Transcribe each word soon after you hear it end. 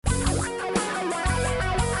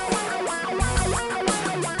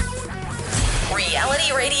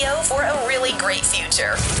really great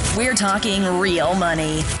future. We're talking real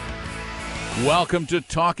money. Welcome to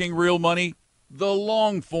Talking Real Money, the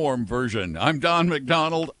long-form version. I'm Don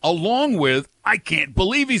McDonald, along with, I can't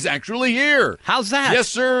believe he's actually here. How's that? Yes,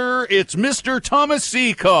 sir. It's Mr. Thomas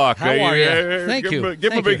Seacock. How are you? Thank you.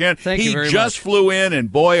 Give him a big hand. Thank you very much. He just flew in,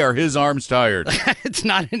 and boy, are his arms tired. It's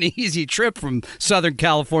not an easy trip from Southern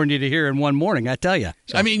California to here in one morning, I tell you.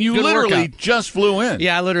 So, I mean, you literally just flew in.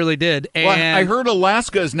 Yeah, I literally did. And well, I heard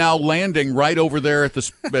Alaska is now landing right over there at the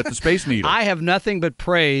Space Needle. I have nothing but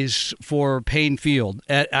praise for Payne Field.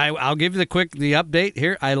 I'll give you the update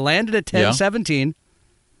here. I landed at 10:17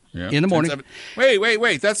 in the morning.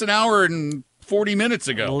 Wait. That's an hour and 40 minutes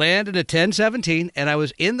ago. Landed at 10:17, and I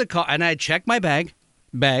was in the car, and I had checked my bags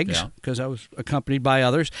because I was accompanied by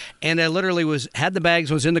others, and I literally had the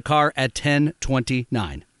bags, was in the car at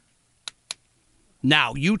 10:29.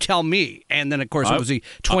 Now, you tell me. And then, of course, it was a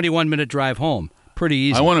 21-minute drive home. Pretty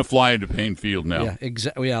easy. I want to fly into Payne Field now. Yeah,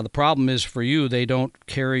 exactly. Yeah, the problem is for you, they don't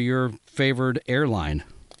carry your favored airline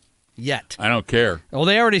yet. I don't care. Well,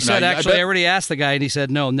 they already said, I already asked the guy, and he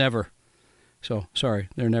said, no, never. So, sorry,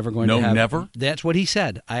 they're never going to have. No, never? That's what he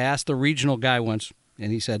said. I asked the regional guy once,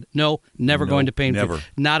 and he said, no, never going to Payne Field.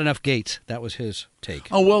 Not enough gates. That was his take.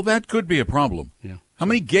 Oh, well, that could be a problem. Yeah. How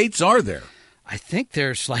many gates are there? I think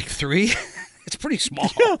there's like 3. It's pretty small.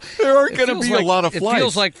 Yeah, there aren't going to be a lot of flights. It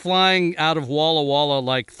feels like flying out of Walla Walla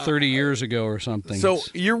like 30 years ago or something. So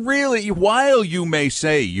you're really, while you may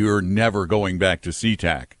say you're never going back to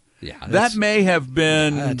SeaTac, that may have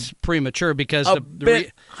been that's premature because a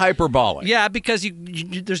bit hyperbolic. Yeah, because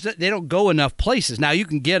they don't go enough places. Now you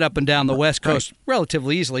can get up and down the West Coast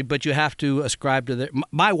relatively easily, but you have to ascribe to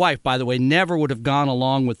my wife, by the way, never would have gone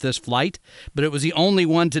along with this flight, but it was the only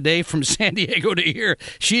one today from San Diego to here.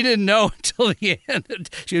 She didn't know until the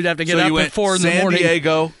end. She would have to get up at 4 in the morning. San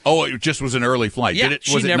Diego. Oh, it just was an early flight. Yeah,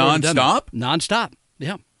 was it nonstop? Nonstop.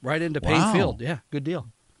 Yeah, right into Payne Field. Yeah, good deal.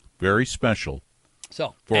 Very special.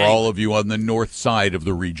 So for all of you on the north side of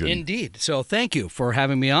the region. Indeed. So thank you for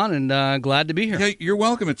having me on, and glad to be here. Yeah, you're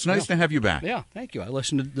welcome. It's nice to have you back. Yeah, thank you. I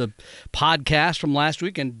listened to the podcast from last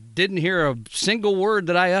week and didn't hear a single word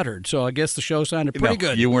that I uttered, so I guess the show sounded pretty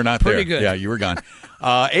good. You were not pretty there. Good. Yeah, you were gone.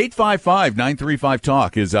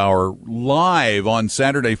 855-935-TALK is our live on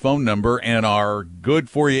Saturday phone number, and our good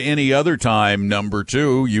for you any other time number,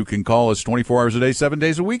 too. You can call us 24 hours a day, 7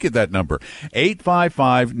 days a week at that number.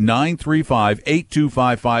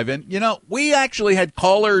 855-935-8255. And, we actually had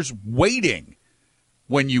callers waiting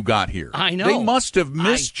when you got here. I know. They must have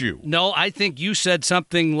missed you. No, I think you said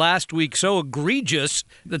something last week so egregious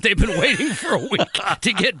that they've been waiting for a week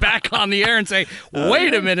to get back on the air and say,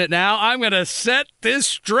 wait a minute now, I'm going to set this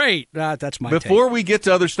straight. That's my Before we get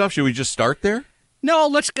to other stuff, should we just start there? No,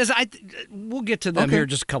 we'll get to them here in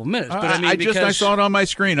just a couple minutes. But I saw it on my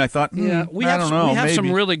screen. I thought, we have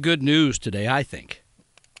some really good news today, I think.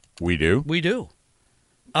 We do? We do.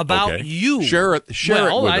 About you. Share it with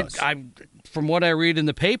us. From what I read in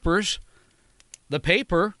the papers,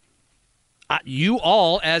 you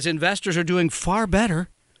all as investors are doing far better.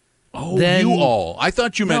 Oh, you all. I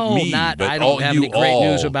thought you meant me. I don't have any great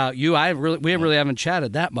news about you. We really haven't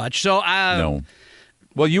chatted that much. So no.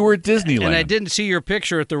 Well, you were at Disneyland. And I didn't see your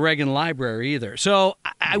picture at the Reagan Library either. So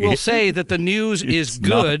I will say that the news is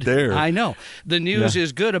good. Not there. I know. The news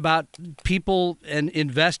is good about people and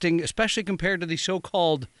investing, especially compared to the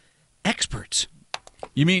so-called experts.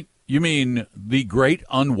 You mean the great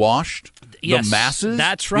unwashed? Yes, the masses?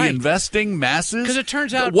 That's right. The investing masses? Because it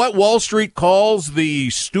turns out what Wall Street calls the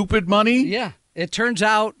stupid money? Yeah. It turns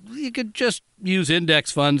out you could just use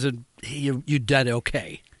index funds and you did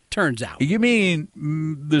okay. Turns out. You mean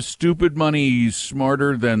the stupid money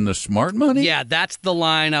smarter than the smart money? Yeah, that's the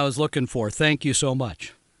line I was looking for. Thank you so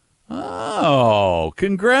much. Oh,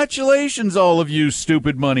 congratulations, all of you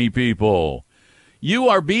stupid money people. You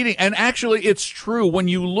are beating, and actually it's true, when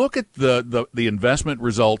you look at the investment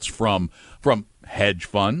results from hedge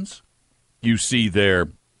funds, you see they're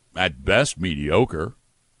at best mediocre.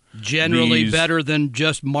 Generally better than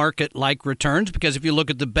just market-like returns, because if you look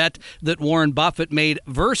at the bet that Warren Buffett made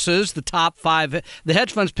versus the top 5, the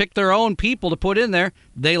hedge funds picked their own people to put in there.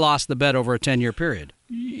 They lost the bet over a 10-year period.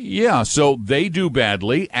 Yeah, so they do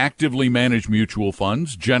badly. Actively managed mutual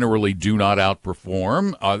funds generally do not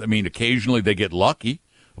outperform. Occasionally they get lucky,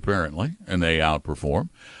 apparently, and they outperform.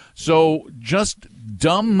 So just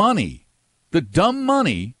dumb money. The dumb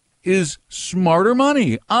money is smarter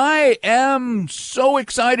money. I am so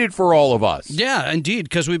excited for all of us. Yeah, indeed,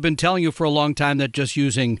 because we've been telling you for a long time that just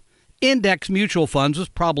using index mutual funds was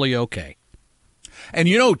probably okay. And,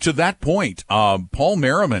 to that point, Paul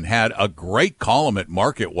Merriman had a great column at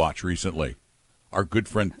Market Watch recently our good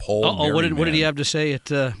friend Paul. What did he have to say at?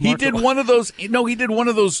 He did one of those. No, he did one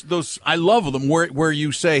of those. I love them where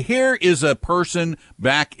you say, "Here is a person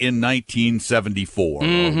back in 1974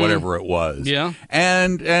 or whatever it was." Yeah,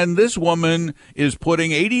 and this woman is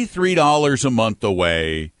putting $83 a month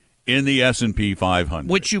away in the S&P 500,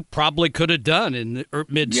 which you probably could have done in the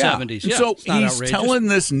mid 70s. Yeah, so he's telling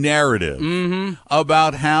this narrative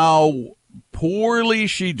about how poorly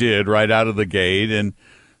she did right out of the gate, and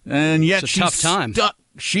yet it's a tough time.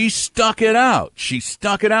 She stuck it out. She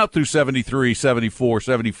stuck it out through 73, 74,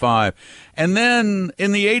 75. And then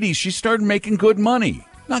in the 80s, she started making good money.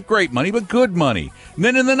 Not great money, but good money. And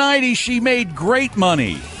then in the 90s, she made great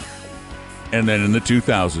money. And then in the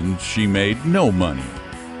 2000s, she made no money.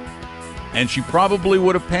 And she probably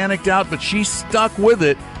would have panicked out, but she stuck with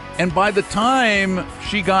it. And by the time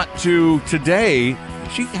she got to today,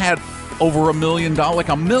 she had over $1 million, like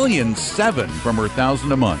 $1.7 million from her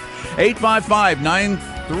 $1,000 a month.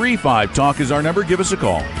 855-935-TALK is our number. Give us a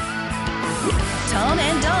call. Tom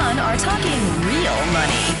and Don are talking real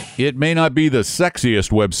money. It may not be the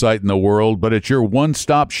sexiest website in the world, but it's your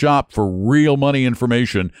one-stop shop for real money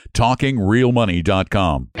information.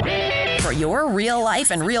 TalkingRealMoney.com. For your real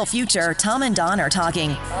life and real future, Tom and Don are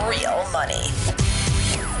talking real money.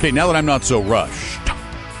 Okay, now that I'm not so rushed,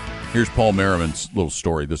 here's Paul Merriman's little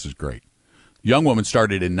story. This is great. Young woman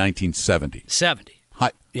started in 1970. 70.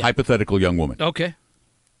 Hypothetical young woman. Okay.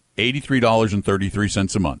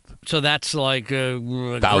 $83.33 a month. So that's like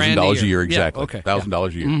 $1,000 a year, exactly. Yeah, okay. $1,000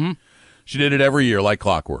 a year. She did it every year like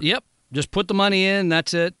clockwork. Yep. Just put the money in.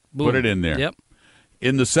 That's it. Boom. Put it in there. Yep.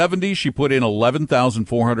 In the 70s, she put in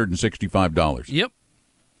 $11,465. Yep.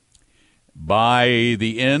 By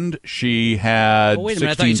the end, she had wait a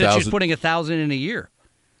minute. I thought you said she was putting $1,000 in a year.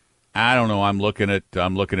 I don't know. I'm looking at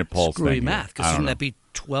Paul's Screwy thing. math. Because shouldn't that be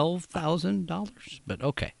 $12,000? But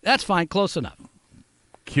okay, that's fine. Close enough.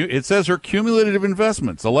 It says her cumulative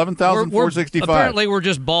investments $11,465. Apparently, we're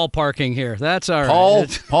just ballparking here. That's all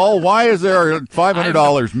right. Paul, why is there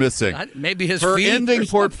 $500 missing? Maybe his her fee. Her ending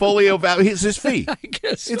portfolio value is his fee. I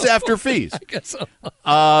guess so. It's after fees. I guess so.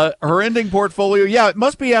 Her ending portfolio, it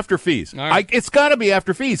must be after fees. Right. It's got to be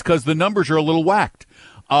after fees because the numbers are a little whacked.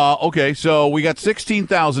 Okay, so we got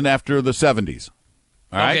 16,000 after the 70s.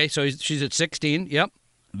 All right. Okay, so she's at 16. Yep.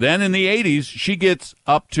 Then in the 80s, she gets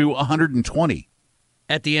up to 120.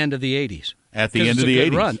 At the end of the 80s. At the end of the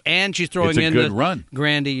 80s. Run. And she's throwing in the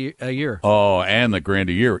grand a year. Oh, and the grand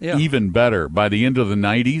a year. Yeah. Even better. By the end of the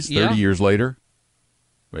 90s, 30 years later.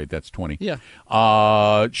 Wait, that's 20. Yeah.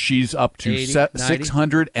 She's up to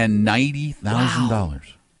 $690,000. Wow.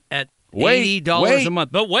 At $80 a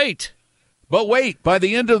month. But wait, by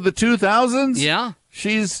the end of the 2000s,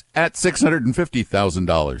 she's at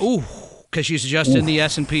 $650,000. Ooh, because she's just in the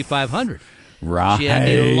S&P 500. Right. She had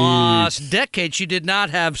a lost decade. She did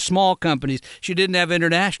not have small companies. She didn't have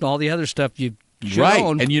international, all the other stuff you should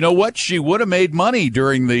own. And you know what? She would have made money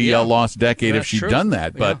during the lost decade if she'd done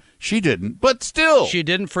that, but she didn't. But still. She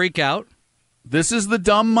didn't freak out. This is the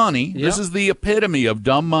dumb money. Yep. This is the epitome of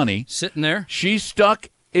dumb money. Sitting there. She stuck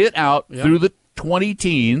it out through the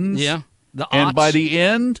 20-teens. Yeah. The aughts. And by the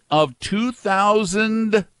end of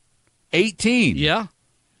 2018. Yeah.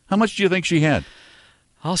 How much do you think she had?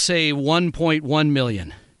 I'll say 1.1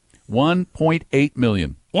 million. 1.8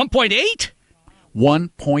 million. 1.8?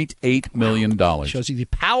 $1.8 million. Shows you the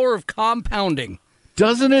power of compounding.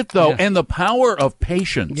 Doesn't it, though? Yeah. And the power of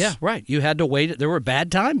patience. Yeah, right. You had to wait. There were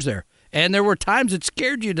bad times there. And there were times that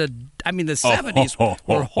scared you to, the 70s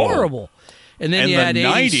were horrible. And then you had the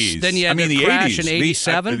 90s. Then you had the crash 80s, in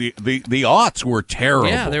 87. The aughts were terrible.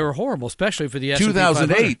 Yeah, they were horrible, especially for the S&P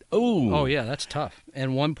 2008. 500. Ooh. Oh, yeah, that's tough.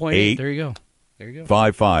 And 1.8, there you go.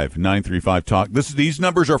 55-935-TALK. These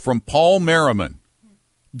numbers are from Paul Merriman.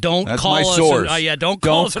 Don't That's call my us. source. Don't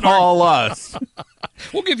call us. Don't call us.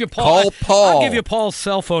 We'll give you Paul. Call Paul. I'll give you Paul's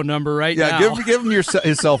cell phone number now. Give him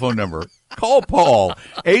his cell phone number. Call Paul.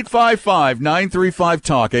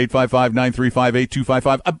 855-935-TALK.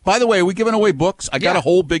 855-935-8255. By the way, are we giving away books? I got a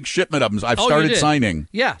whole big shipment of them. I've started signing.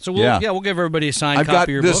 Yeah, so we'll give everybody a signed copy of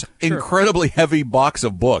your book. I've got this incredibly heavy box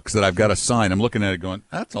of books that I've got to sign. I'm looking at it going,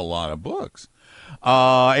 that's a lot of books.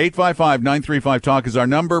 855-935-TALK is our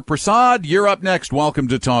number. Prasad, you're up next. Welcome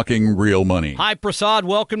to Talking Real Money. Hi, Prasad.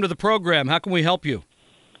 Welcome to the program. How can we help you?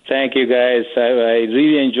 Thank you, guys. I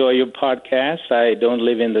really enjoy your podcast. I don't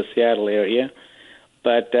live in the Seattle area,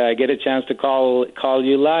 but I get a chance to call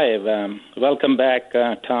you live. Welcome back,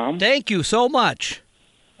 Tom. Thank you so much.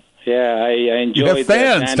 Yeah, I enjoyed you have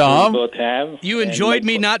fans, Tom. We both have. You enjoyed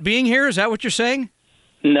me not being here? Is that what you're saying?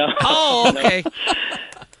 No. Oh, okay.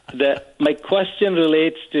 My question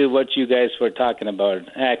relates to what you guys were talking about,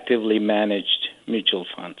 actively managed mutual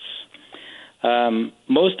funds.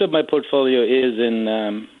 Most of my portfolio is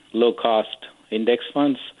in low-cost index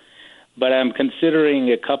funds, but I'm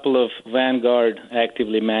considering a couple of Vanguard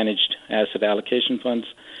actively managed asset allocation funds,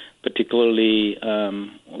 particularly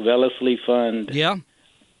Wellesley Fund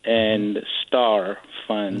and Star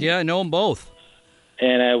Fund. Yeah, I know them both.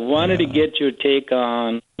 And I wanted to get your take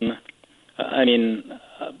on, like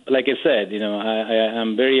I said,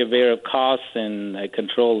 I'm very aware of costs and I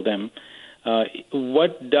control them.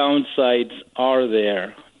 What downsides are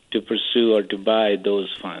there to pursue or to buy those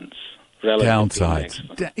funds? Downsides.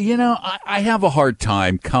 I have a hard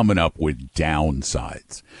time coming up with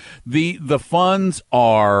downsides. The funds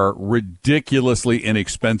are ridiculously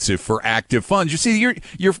inexpensive for active funds. You see,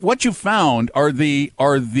 you're what you found are the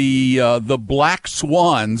black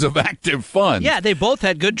swans of active funds. Yeah, they both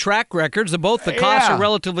had good track records. The costs are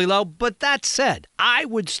relatively low. But that said, I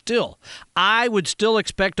would still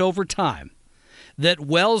expect over time that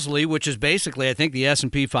Wellesley, which is basically, I think, the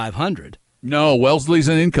S&P 500. No, Wellesley's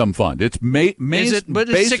an income fund. It's Is it? But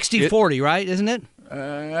it's 60-40, right? Isn't it?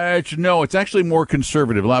 No, it's actually more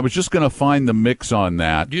conservative. I was just going to find the mix on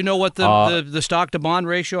that. Do you know what the stock to bond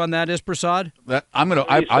ratio on that is, Prasad? I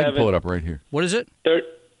can pull it up right here. What is it?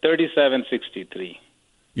 37.63.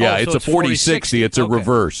 Yeah, so it's a 40-60. It's a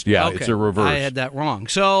reverse. Yeah, okay. It's a reverse. I had that wrong.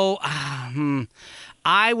 So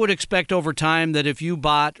I would expect over time that if you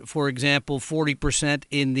bought, for example, 40%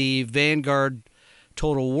 in the Vanguard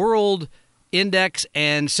Total World Index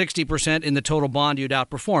and 60% in the total bond, you'd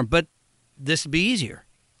outperform. But this would be easier,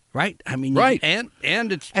 right? I mean, right. And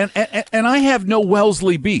it's and I have no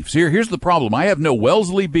Wellesley beefs. Here's the problem. I have no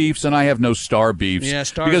Wellesley beefs and I have no Star beefs. Yeah,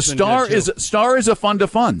 because Star is a fund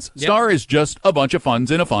of funds. Yep. Star is just a bunch of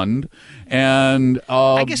funds in a fund, and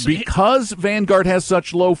because Vanguard has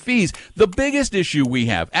such low fees, the biggest issue we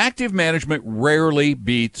have: active management rarely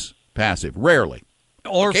beats passive. Rarely.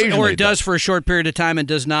 Or it does for a short period of time and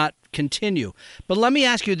does not continue. But let me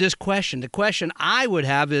ask you this question. The question I would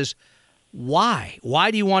have is, why? Why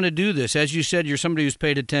do you want to do this? As you said, you're somebody who's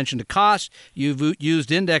paid attention to costs. You've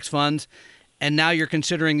used index funds, and now you're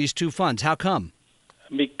considering these two funds. How come?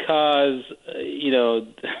 Because, the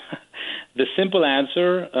simple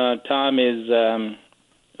answer, Tom, is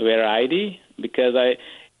variety. Because as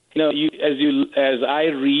I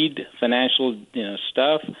read financial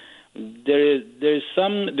stuff, there's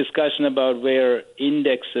some discussion about where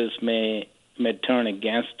indexes may turn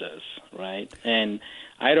against us, right? And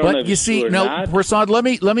I don't know if it's true or not. Prasad, let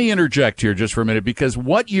me interject here just for a minute, because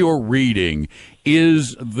what you're reading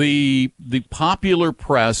is the popular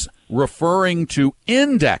press referring to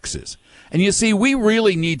indexes. And you see, we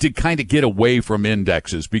really need to kind of get away from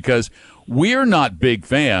indexes because we're not big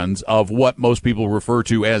fans of what most people refer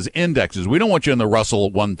to as indexes. We don't want you in the Russell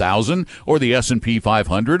 1000 or the S&P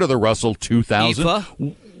 500 or the Russell 2000.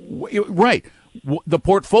 IFA. Right. The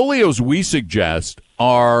portfolios we suggest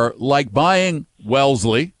are like buying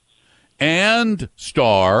Wellesley and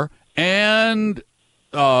Star and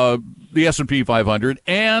the S&P 500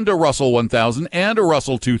 and a Russell 1000 and a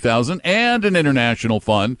Russell 2000 and an international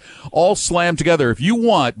fund all slammed together. If you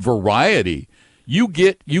want variety, you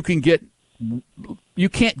can't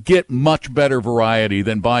get much better variety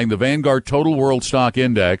than buying the Vanguard Total World Stock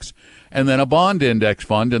Index and then a bond index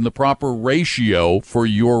fund in the proper ratio for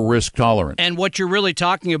your risk tolerance. And what you're really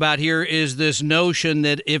talking about here is this notion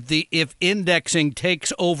that if indexing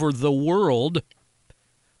takes over the world,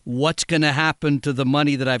 what's going to happen to the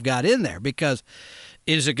money that I've got in there? Because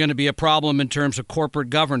is it going to be a problem in terms of corporate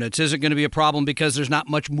governance? Is it going to be a problem because there's not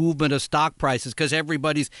much movement of stock prices because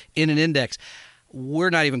everybody's in an index? We're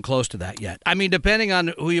not even close to that yet. I mean, depending on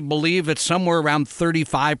who you believe, it's somewhere around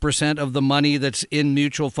 35% of the money that's in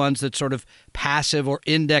mutual funds that's sort of passive or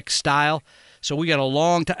index style. So we got a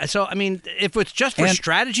long time. So, I mean, if it's just for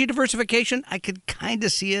strategy diversification, I could kind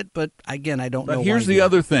of see it. But again, I don't know. But here's the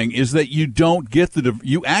other thing is that you don't get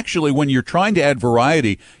you actually, when you're trying to add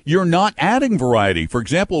variety, you're not adding variety. For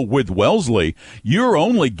example, with Wellesley, you're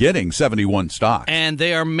only getting 71 stocks. And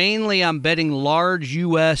they are mainly, I'm betting, large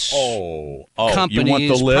U.S. companies. You want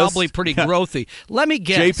the list? Probably pretty growthy. Let me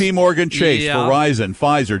guess. J.P. Morgan Chase, Verizon,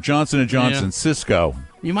 Pfizer, Johnson & Johnson, Cisco.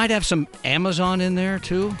 You might have some Amazon in there,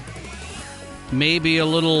 too. Maybe a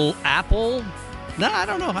little Apple? No, I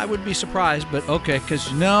don't know. I would be surprised, but okay.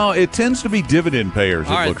 No, it tends to be dividend payers,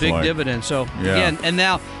 all right, looks like. big dividend. So, again, and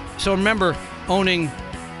now, so remember, owning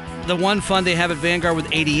the one fund they have at Vanguard with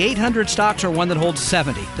 8,800 stocks or one that holds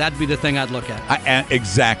 70. That'd be the thing I'd look at.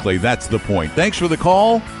 Exactly. That's the point. Thanks for the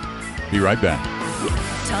call. Be right back.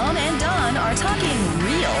 Tom and Don are talking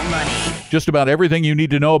real money. Just about everything you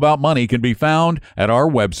need to know about money can be found at our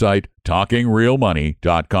website,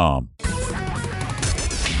 talkingrealmoney.com.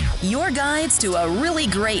 your guides to a really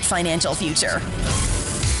great financial future.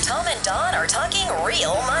 Tom and Don are talking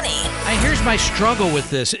real money. Here's my struggle with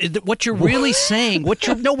this. What you're really saying, when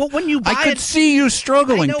you buy I could see you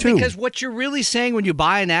struggling, I know, too. because what you're really saying when you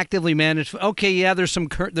buy an actively managed, okay, yeah, there's some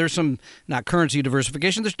not currency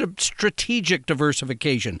diversification, there's strategic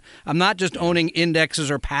diversification. I'm not just owning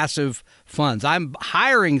indexes or passive funds. I'm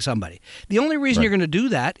hiring somebody. The only reason you're going to do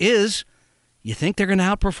that is you think they're going to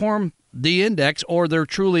outperform the index, or there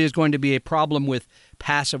truly is going to be a problem with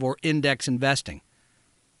passive or index investing.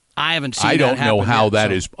 I haven't seen that happen. I don't know how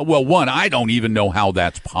that is. Well, one, I don't even know how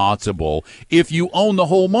that's possible if you own the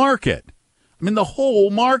whole market. I mean, the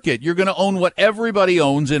whole market. You're going to own what everybody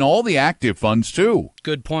owns in all the active funds, too.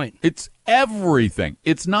 Good point. It's everything.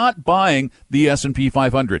 It's not buying the S&P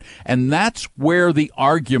 500. And that's where the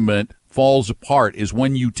argument falls apart, is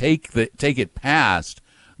when you take it past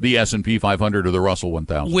the S&P 500 or the Russell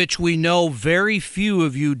 1000. Which we know very few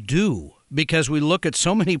of you do. Because we look at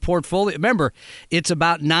so many portfolios. Remember, it's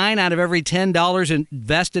about 9 out of every $10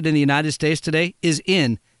 invested in the United States today is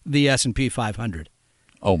in the S&P 500.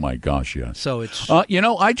 Oh my gosh, yes. So it's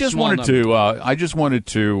I just wanted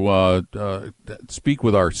to speak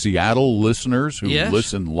with our Seattle listeners who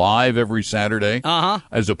listen live every Saturday,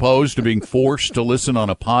 as opposed to being forced to listen on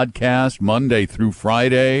a podcast Monday through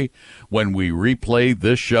Friday when we replay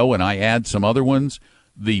this show and I add some other ones.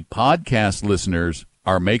 The podcast listeners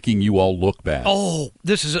are making you all look bad. Oh,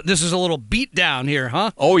 this is a little beat down here, huh?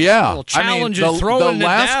 Oh yeah, a little challenge is throwing the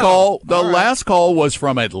last it down. call. The last call was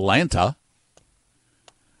from Atlanta,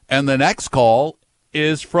 and the next call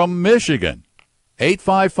is from Michigan.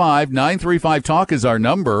 855-935-TALK is our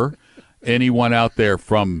number. Anyone out there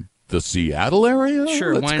from the Seattle area?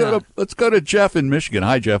 Sure, why not? Let's go to Jeff in Michigan.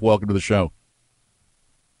 Hi, Jeff. Welcome to the show.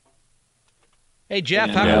 Hey, Jeff,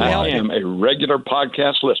 how can we help you? I am a regular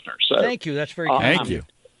podcast listener. So thank you. That's very kind. Thank you.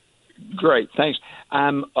 Great. Thanks.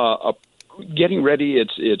 I'm getting ready.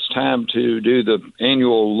 It's time to do the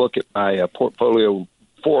annual look at my portfolio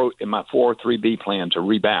in my 403B plan to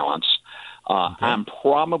rebalance. I'm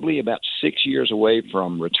probably about 6 years away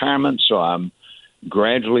from retirement, so I'm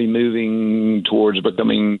gradually moving towards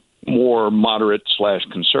becoming more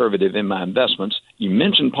moderate/conservative in my investments. You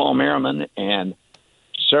mentioned Paul Merriman, and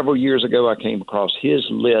several years ago, I came across his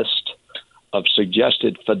list of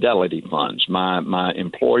suggested Fidelity funds. My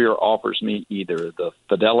employer offers me either the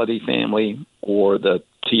Fidelity family or the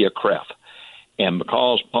TIAA-CREF. And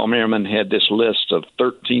because Paul Merriman had this list of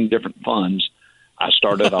 13 different funds, I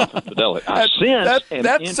started off with Fidelity.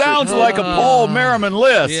 That sounds like a Paul Merriman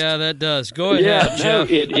list. Yeah, that does. Go ahead, Jeff.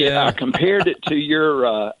 I compared it to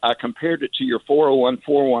your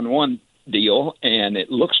 401-411 deal, and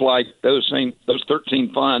it looks like those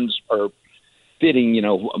 13 funds are fitting,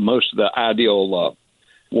 most of the ideal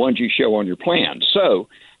ones you show on your plan. So,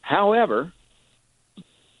 however,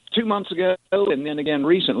 2 months ago, and then again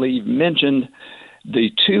recently, you've mentioned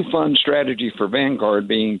the 2-fund strategy for Vanguard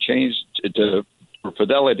being changed to, for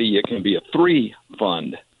Fidelity, it can be a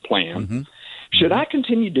 3-fund plan. Mm-hmm. Should I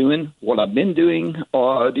continue doing what I've been doing,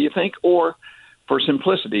 do you think, or for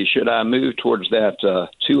simplicity, should I move towards that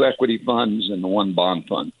 2 equity funds and the 1 bond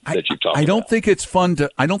fund that you talked about? I don't think it's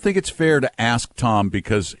fair to ask Tom,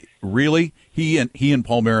 because really he and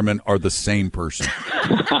Paul Merriman are the same person.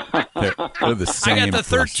 They're the same. I got the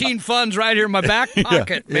 13 funds right here in my back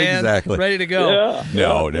pocket, man. Exactly. Ready to go. Yeah.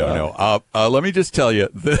 No. Let me just tell you,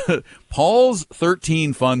 Paul's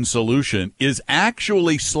 13 fund solution is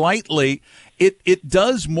actually slightly. It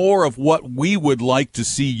does more of what we would like to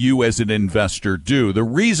see you as an investor do. The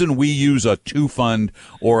reason we use a 2-fund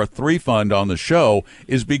or a 3-fund on the show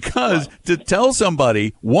is because to tell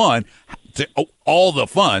somebody, one, all the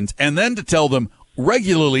funds, and then to tell them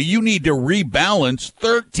regularly you need to rebalance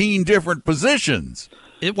 13 different positions.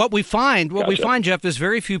 What we find, Jeff, is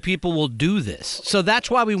very few people will do this. So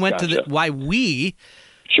that's why we went to why we,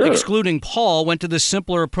 excluding Paul, went to the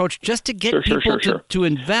simpler approach, just to get people to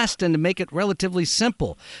invest and to make it relatively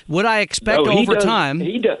simple. Would I expect over time?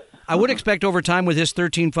 He does. I would expect over time with his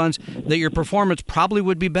 13 funds that your performance probably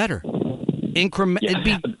would be better. It'd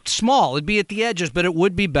be small. It'd be at the edges, but it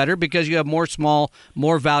would be better because you have more small,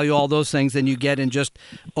 more value, all those things than you get in just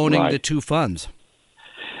owning the 2 funds.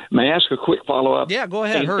 May I ask a quick follow-up? Yeah, go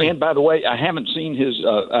ahead. Hurry. And by the way, I haven't seen his.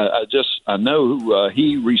 I know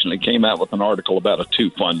he recently came out with an article about a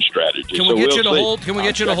 2-fund strategy. Can we get you to hold? Can we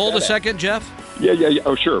get you to hold a second, Jeff? Yeah.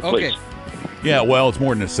 Oh, sure. Okay. Please. Yeah, well, it's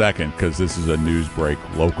more than a second because this is a news break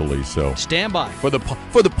locally. So stand by. For the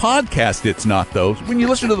podcast, it's not, though. When you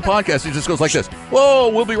listen to the podcast, it just goes like this. Whoa,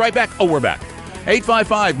 we'll be right back. Oh, we're back.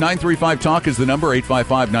 855-935-TALK is the number.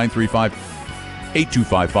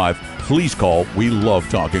 855-935-8255. please call. We love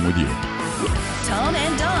talking with you. Tom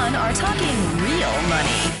and Don are talking real money.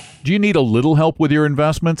 Do you need a little help with your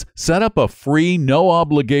investments? Set up a free,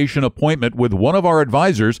 no-obligation appointment with one of our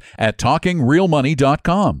advisors at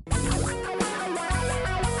TalkingRealMoney.com.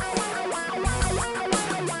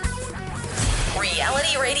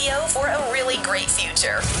 Reality radio for a really great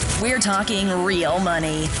future. We're talking real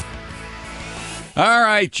money. All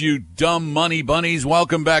right, you dumb money bunnies,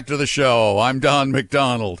 welcome back to the show. I'm Don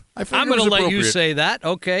McDonald. I'm going to let you say that.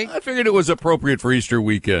 Okay. I figured it was appropriate for Easter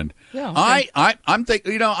weekend. Yeah. Okay. I'm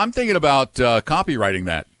thinking about copywriting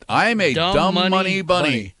that. I'm a dumb money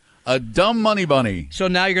bunny. A dumb money bunny. So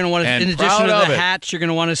now you're going to want to, in addition to the hats, you're going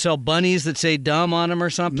to want to sell bunnies that say "dumb" on them or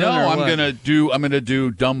something. No, or I'm going to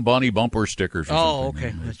do dumb bunny bumper stickers. Or something.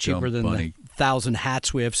 Okay. That's cheaper than the 1,000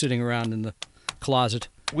 hats we have sitting around in the closet.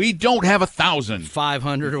 We don't have 1,000.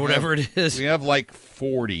 500 or whatever it is. We have like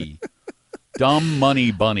 40. Dumb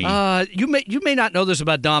money bunny. You may not know this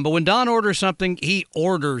about Don, but when Don orders something, he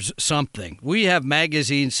orders something. We have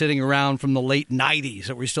magazines sitting around from the late 90s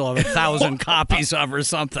that we still have 1,000 copies of or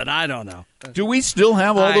something. I don't know. Do we still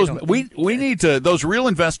have all those? We need to, those real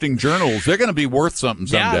investing journals, they're going to be worth something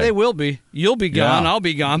someday. Yeah, they will be. You'll be gone. I'll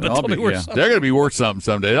be gone, but they'll be worth something. They're going to be worth something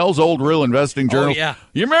someday. Those old real investing journals. Oh, yeah.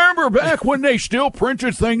 You remember back when they still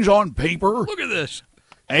printed things on paper? Look at this.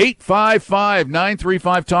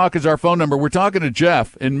 855-935-TALK is our phone number. We're talking to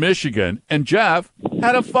Jeff in Michigan, and Jeff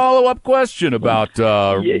had a follow-up question about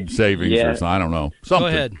savings or something. I don't know. Something. Go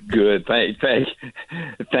ahead. Good.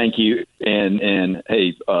 Thank you. And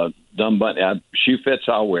hey, dumb bunny, shoe fits,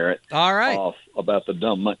 I'll wear it. All right. About the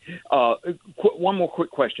dumb money. One more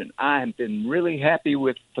quick question. I have been really happy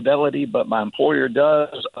with Fidelity, but my employer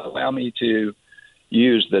does allow me to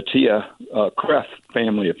use the TIA CREF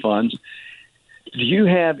family of funds. Do you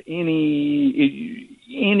have any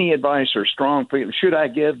advice or strong feeling? Should I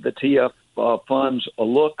give the TIA funds a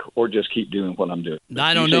look, or just keep doing what I'm doing?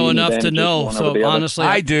 I don't know enough to know, so honestly,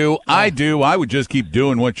 I do. I would just keep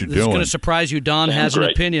doing what you're doing. It's going to surprise you. Don has an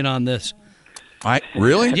opinion on this.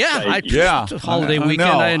 Really? Yeah. It's a holiday weekend.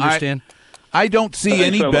 I understand. I don't see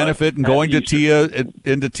any benefit in going to TIA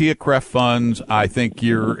CREF funds. I think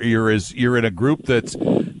you're in a group that's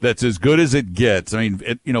as good as it gets. I mean,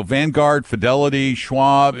 Vanguard, Fidelity,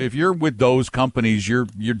 Schwab. If you're with those companies, you're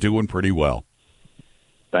doing pretty well.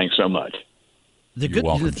 Thanks so much. You're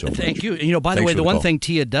welcome. Thank you. By the way, the one thing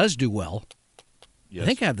TIA does do well. Yes. I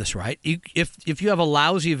think I have this right. If you have a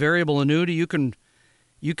lousy variable annuity, you can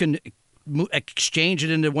exchange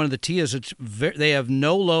it into one of the TIAs. They have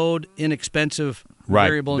no load, inexpensive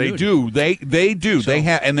variable annuity. They do. So, they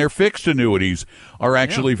have, and their fixed annuities are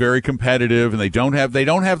actually very competitive, and they don't have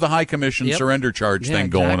the high commission surrender charge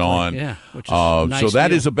thing going on. Yeah, which is a nice so that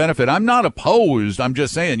deal. is a benefit. I'm not opposed. I'm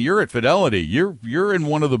just saying you're at Fidelity. You're in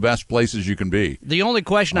one of the best places you can be. The only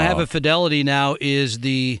question I have at Fidelity now is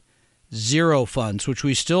the zero funds, which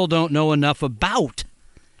we still don't know enough about.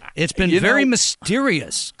 It's been very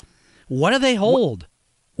mysterious. What do they hold?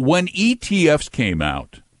 When ETFs came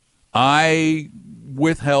out, I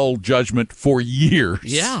withheld judgment for years.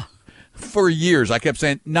 Yeah. For years. I kept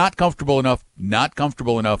saying, not comfortable enough, not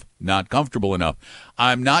comfortable enough, not comfortable enough.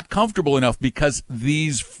 I'm not comfortable enough because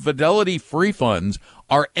these Fidelity free funds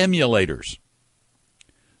are emulators.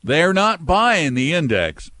 They're not buying the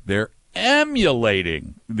index. They're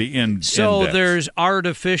emulating the index. So there's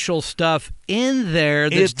artificial stuff in there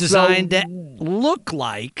that's designed to look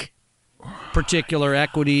like particular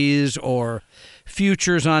equities or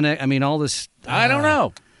futures on it. I mean, all this. I don't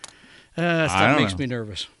know. Stuff makes me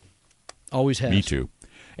nervous. Always has. Me too.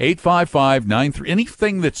 855-93.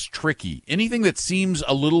 Anything that's tricky, anything that seems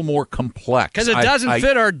a little more complex. Because it doesn't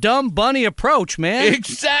fit our dumb bunny approach, man.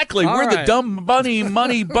 Exactly. We're the dumb bunny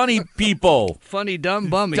people. Funny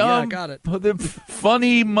dumb bummy. Yeah, I got it. The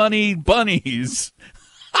funny money bunnies.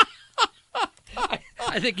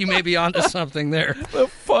 I think you may be onto something there. The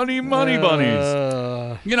funny money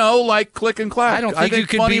bunnies. Like Click and Clack. I don't think you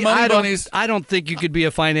could be money bunnies. I don't think you could be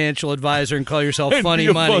a financial advisor and call yourself funny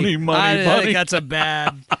money. Funny money bunny. I think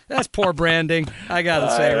that's poor branding. I gotta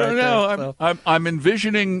say, I don't know. I'm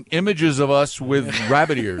envisioning images of us with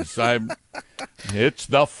rabbit ears. It's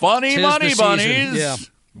the funny money bunnies. Yeah.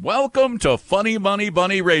 Welcome to Funny Money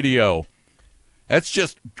Bunny Radio. That's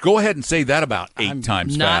just go ahead and say that about 8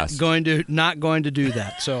 times fast. Not going to do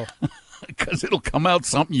that. So because it'll come out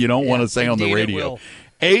something you don't want to say on the radio.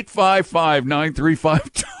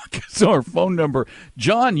 855-935-TALK is our phone number.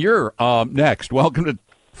 John, you're next. Welcome to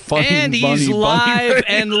Funny Money Bunny Radio. And he's live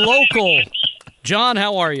and local. John,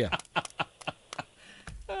 how are you?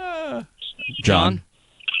 John?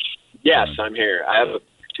 Yes, I'm here. I have a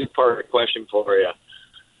two-part question for you.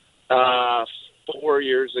 4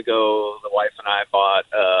 years ago, the wife and I bought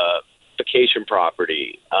a vacation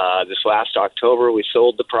property. This last October, we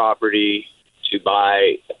sold the property to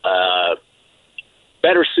buy a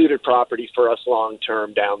better suited property for us long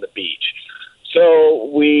term down the beach. So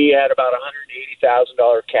we had about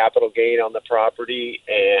 $180,000 capital gain on the property,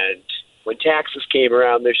 and when taxes came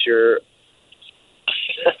around this year,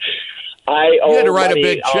 I owe had to write a money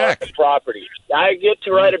big check. on the property. I get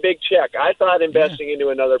to write a big check. I thought investing into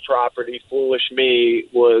another property, foolish me,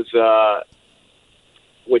 would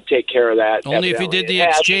take care of that. Only if you did the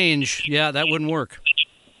exchange. Yeah, that wouldn't work.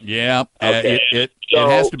 Yeah, Okay. It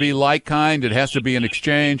has to be like kind. It has to be an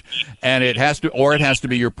exchange, and it has to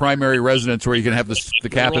be your primary residence where you can have the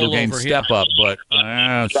capital gain step up. But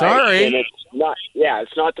sorry, and it's not. Yeah,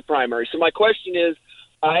 it's not the primary. So my question is,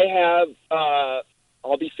 I have.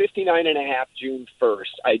 I'll be 59 and a half June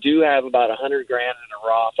 1st. I do have about $100,000 in a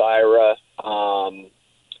Roth IRA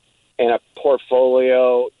and a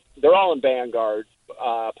portfolio. They're all in Vanguard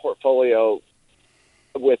portfolio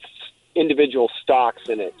with individual stocks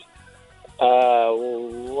in it.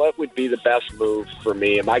 What would be the best move for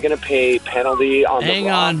me? Am I going to pay penalty on Hang the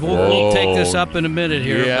Roth? on, we'll take this up in a minute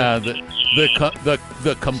here. Yeah,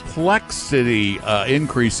 the complexity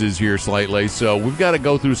increases here slightly, so we've got to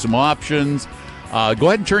go through some options. Go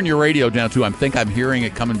ahead and turn your radio down, too. I think I'm hearing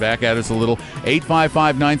it coming back at us a little.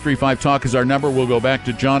 855-935-TALK is our number. We'll go back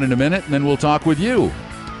to John in a minute, and then we'll talk with you.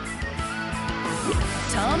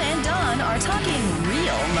 Tom and Don are talking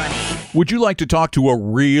real money. Would you like to talk to a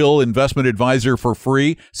real investment advisor for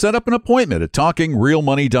free? Set up an appointment at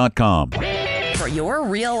TalkingRealMoney.com. For your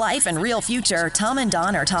real life and real future, Tom and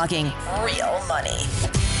Don are talking real money.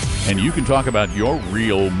 And you can talk about your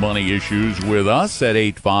real money issues with us at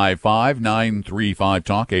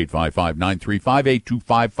 855-935-TALK,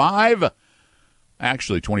 855-935-8255.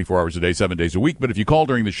 Actually, 24 hours a day, 7 days a week. But if you call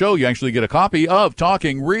during the show, you actually get a copy of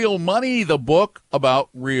Talking Real Money, the book about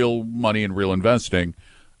real money and real investing.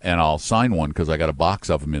 And I'll sign one because I got a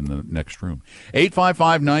box of them in the next room.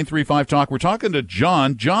 855-935-TALK. We're talking to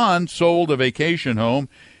John. John sold a vacation home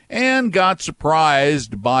and got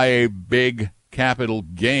surprised by a big capital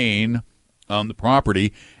gain on the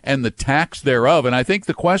property and the tax thereof. And I think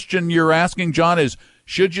the question you're asking, John, is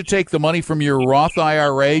should you take the money from your Roth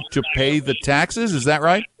IRA to pay the taxes? Is that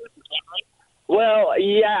right? Well,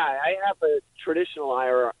 yeah, I have a traditional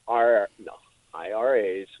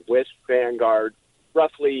IRAs with Vanguard,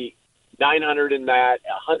 roughly 900 in that,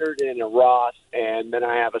 100 in a Roth, and then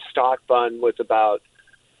I have a stock fund with about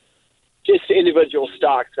just individual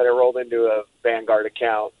stocks that I rolled into a Vanguard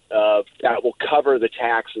account that will cover the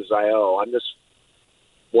taxes I owe. I'm just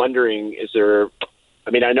wondering,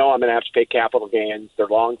 I know I'm going to have to pay capital gains. They're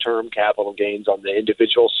long-term capital gains on the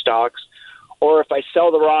individual stocks. Or if I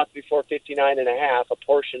sell the Roth before 59 and a half, a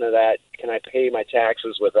portion of that, can I pay my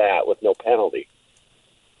taxes with that with no penalty?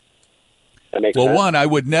 That makes sense? One, I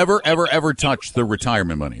would never, ever, ever touch the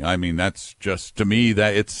retirement money. I mean, that's just, to me,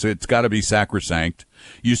 that it's got to be sacrosanct.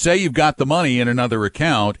 You say you've got the money in another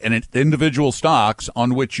account and it's individual stocks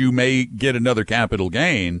on which you may get another capital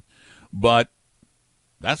gain, but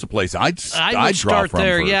that's a place I'd start draw from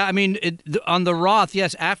there. first. Yeah, I mean, on the Roth,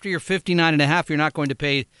 yes, after you're 59 and a half, you're not going to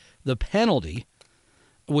pay the penalty,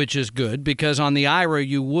 which is good, because on the IRA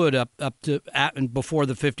you would up to and before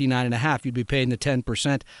the 59 and a half, you'd be paying the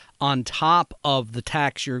 10% on top of the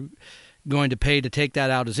tax you're going to pay to take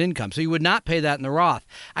that out as income. So you would not pay that in the Roth.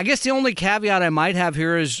 I guess the only caveat I might have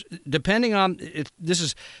here is, depending on this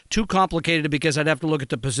is too complicated because I'd have to look at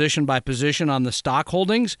the position by position on the stock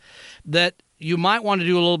holdings, that you might want to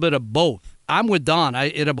do a little bit of both. I'm with Don.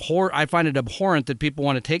 I find it abhorrent that people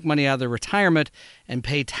want to take money out of their retirement and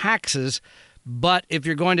pay taxes. But if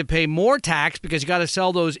you're going to pay more tax because you got to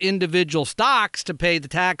sell those individual stocks to pay the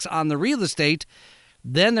tax on the real estate,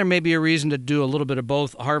 then there may be a reason to do a little bit of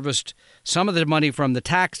both. Harvest some of the money from the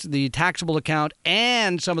taxable account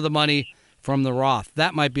and some of the money from the Roth.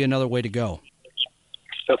 That might be another way to go.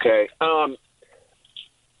 Okay.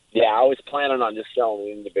 Yeah, I was planning on just selling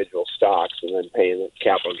the individual stocks and then paying the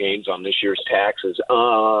capital gains on this year's taxes.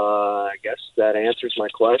 I guess that answers my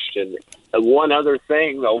question. One other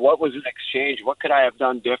thing, though, what was an exchange? What could I have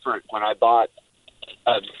done different when I bought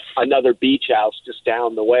another beach house just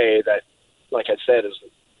down the way that, like I said, is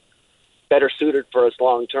better suited for us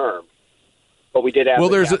long term? But we did have a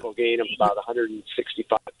capital gain of about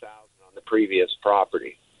 $165,000 on the previous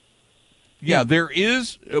property. Yeah, there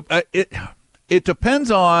is. It depends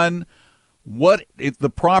on what the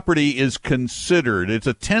property is considered. It's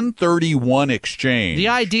a 1031 exchange. The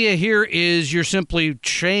idea here is you're simply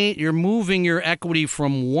you're moving your equity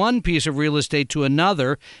from one piece of real estate to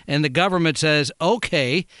another, and the government says,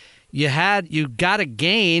 okay, you got a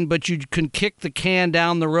gain, but you can kick the can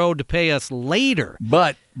down the road to pay us later.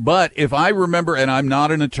 But if I remember, and I'm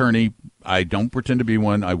not an attorney, I don't pretend to be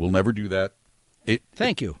one. I will never do that.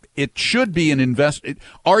 Thank you. It should be an invest.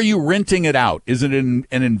 Are you renting it out? Is it an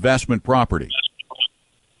investment property?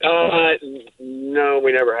 No,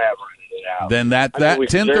 we never have rented it out. Then that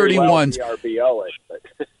 1031s. VRBO it, but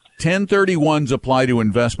 1031s apply to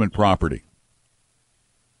investment property.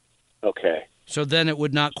 Okay. So then it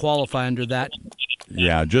would not qualify under that.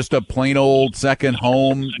 Yeah, just a plain old second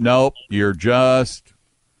home. Nope, you're just,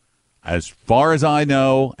 as far as I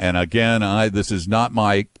know, and again, this is not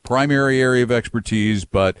my primary area of expertise,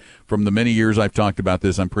 but from the many years I've talked about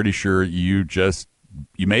this, I'm pretty sure you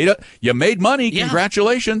made money. Yeah.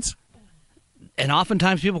 Congratulations. And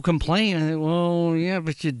oftentimes people complain, and well, yeah,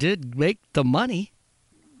 but you did make the money.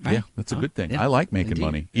 Right? Yeah, that's a good thing. Yeah, I like making indeed.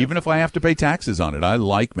 money. Even if I have to pay taxes on it, I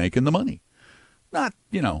like making the money. Not,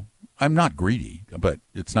 I'm not greedy, but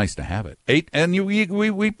it's nice to have it. We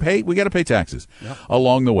got to pay taxes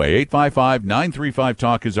along the way.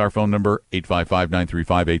 855-935-TALK is our phone number,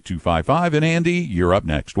 855-935-8255. And Andy, you're up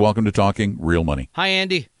next. Welcome to Talking Real Money. Hi,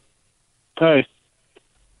 Andy. Hi.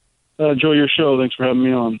 Enjoy your show. Thanks for having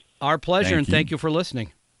me on. Our pleasure, and thank you for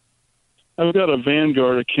listening. I've got a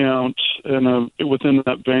Vanguard account, and within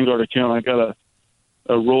that Vanguard account, I got a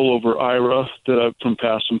rollover IRA from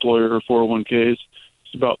past employer 401ks. It's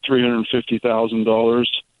about $350,000,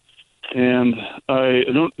 and I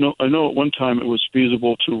don't know. I know at one time it was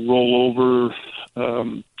feasible to roll over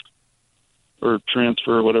or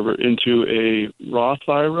transfer or whatever into a Roth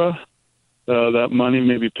IRA. That money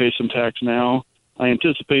maybe pay some tax now. I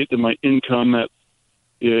anticipate that my income at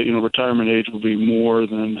retirement age will be more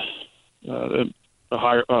than a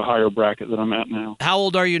higher bracket that I'm at now. How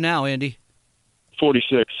old are you now, Andy?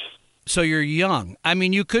 46. So you're young. I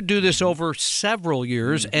mean, you could do this over several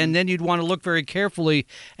years, and then you'd want to look very carefully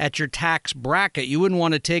at your tax bracket. You wouldn't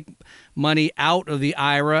want to take money out of the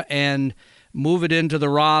IRA and move it into the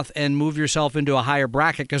Roth and move yourself into a higher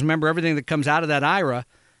bracket, because remember, everything that comes out of that IRA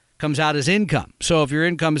comes out as income. So if your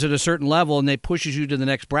income is at a certain level and they pushes you to the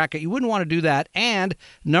next bracket, you wouldn't want to do that. And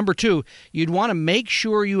number two, you'd want to make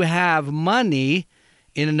sure you have money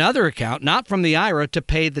in another account, not from the IRA, to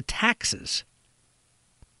pay the taxes.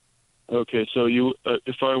 Okay, so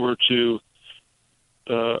if I were to,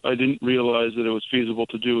 I didn't realize that it was feasible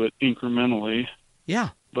to do it incrementally. Yeah.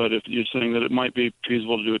 But if you're saying that it might be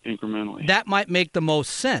feasible to do it incrementally, that might make the most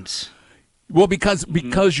sense. Well, because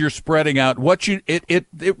you're spreading out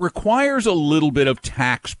it requires a little bit of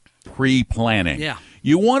tax pre-planning. Yeah.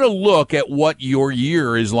 You want to look at what your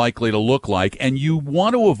year is likely to look like, and you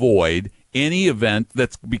want to avoid any event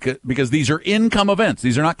that's because these are income events.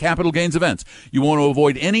 These are not capital gains events. You want to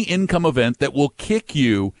avoid any income event that will kick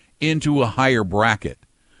you into a higher bracket.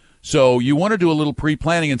 So you want to do a little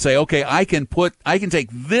pre-planning and say, okay, I can take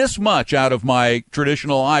this much out of my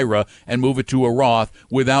traditional IRA and move it to a Roth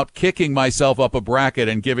without kicking myself up a bracket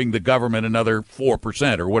and giving the government another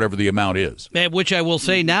 4% or whatever the amount is. Which I will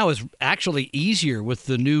say now is actually easier with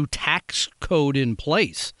the new tax code in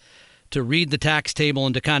place, to read the tax table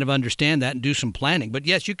and to kind of understand that and do some planning. But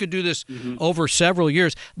yes, you could do this over several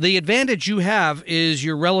years. The advantage you have is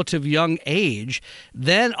your relative young age.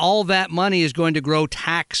 Then all that money is going to grow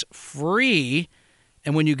tax-free.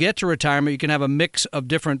 And when you get to retirement, you can have a mix of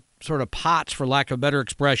different sort of pots, for lack of a better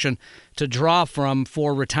expression, to draw from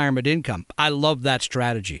for retirement income. I love that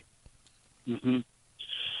strategy. Mm-hmm.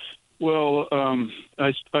 Well, I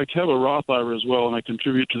have a Roth IRA as well, and I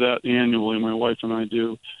contribute to that annually. My wife and I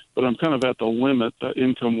do. But I'm kind of at the limit,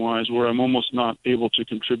 income-wise, where I'm almost not able to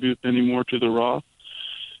contribute anymore to the Roth.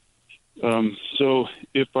 So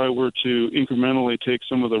if I were to incrementally take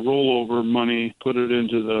some of the rollover money, put it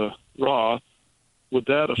into the Roth, would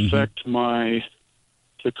that affect the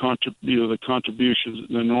contributions,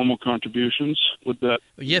 the normal contributions? Would that?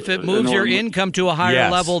 If it moves your income to a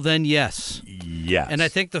higher level, then yes. Yes. And I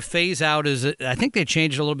think the phase out is, I think they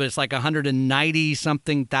changed a little bit. It's like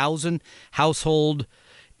 190-something thousand household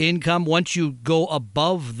income. Once you go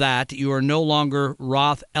above that, you are no longer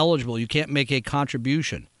Roth eligible. You can't make a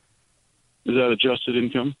contribution. Is that adjusted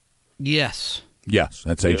income? Yes. Yes,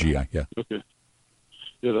 that's AGI, yeah. Okay.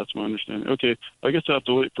 Yeah, that's my understanding. Okay, I guess I have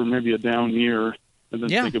to wait for maybe a down year and then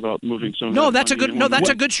think about moving some. That's a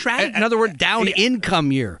good strategy. In other words, down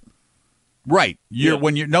income year. Right.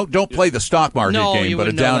 When you don't play the stock market game, but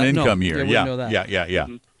a down income year. Yeah.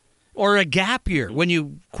 Mm-hmm. Or a gap year when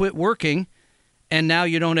you quit working and now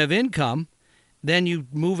you don't have income, then you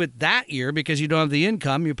move it that year because you don't have the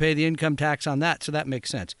income. You pay the income tax on that, so that makes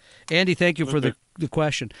sense. Andy, thank you for the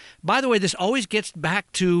question. By the way, this always gets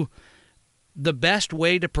back to the best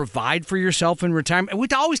way to provide for yourself in retirement? We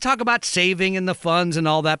always talk about saving and the funds and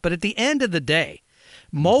all that, but at the end of the day,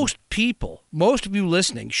 most people, most of you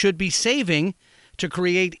listening, should be saving to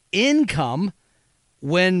create income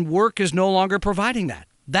when work is no longer providing that.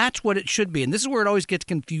 That's what it should be. And this is where it always gets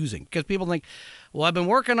confusing because people think, well, I've been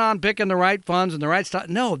working on picking the right funds and the right stuff.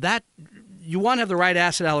 No, you want to have the right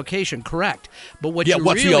asset allocation, correct. But what's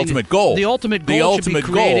the ultimate goal? The ultimate goal should be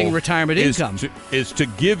creating retirement income. Is to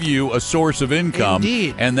give you a source of income.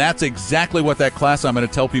 Indeed. And that's exactly what that class I'm going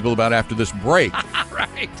to tell people about after this break.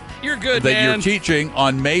 Right. You're good, that man. You're teaching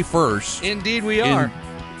on May 1st. Indeed we are.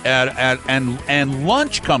 And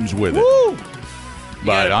lunch comes with it. Woo!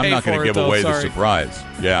 But I'm not going to give away the surprise.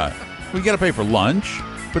 Yeah. We got to pay for lunch,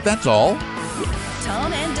 but that's all.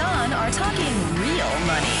 Tom and Don are talking real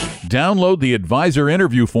money. Download the advisor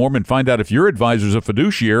interview form and find out if your advisor's a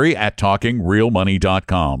fiduciary at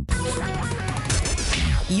TalkingRealMoney.com.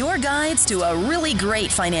 Your guides to a really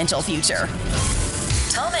great financial future.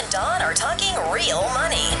 Tom and Don are talking real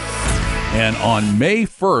money. And on May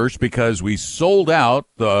 1st, because we sold out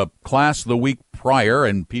the class the week prior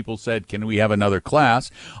and people said, can we have another class?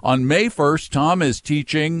 On May 1st, Tom is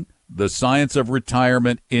teaching the Science of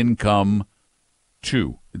Retirement Income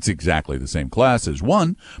 2. It's exactly the same class as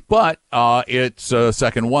 1, but it's a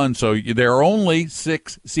second one. So there are only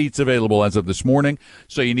 6 seats available as of this morning.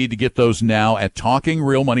 So you need to get those now at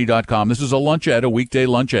TalkingRealMoney.com. This is a lunch ed, a weekday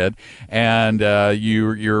lunch ed, and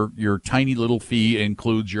your tiny little fee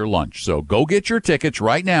includes your lunch. So go get your tickets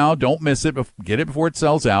right now. Don't miss it. Get it before it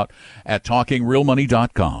sells out at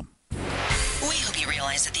TalkingRealMoney.com. We hope you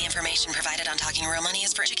realize that the information provided on Talking Real Money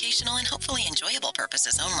is for educational and hopefully enjoyable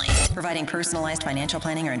purposes only. Providing personalized financial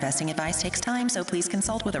planning or investing advice takes time, so please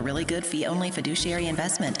consult with a really good fee-only fiduciary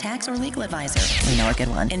investment, tax, or legal advisor. We know a good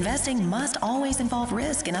one. Investing must always involve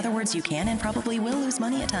risk. In other words, you can and probably will lose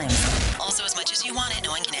money at times. Also, as much as you want it,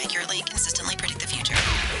 no one can accurately and consistently predict the future.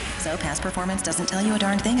 So past performance doesn't tell you a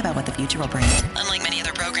darn thing about what the future will bring. Unlike many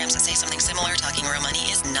other programs that say something similar, Talking Real Money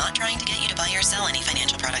is not trying to get you to buy or sell any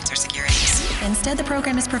financial products or securities. Instead, the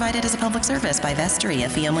program is provided as a public service by Vestry, a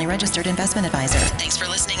fee-only registered investment advisor. Thanks for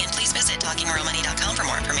listening, and please visit TalkingRealMoney.com for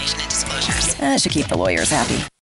more information and disclosures. That should keep the lawyers happy.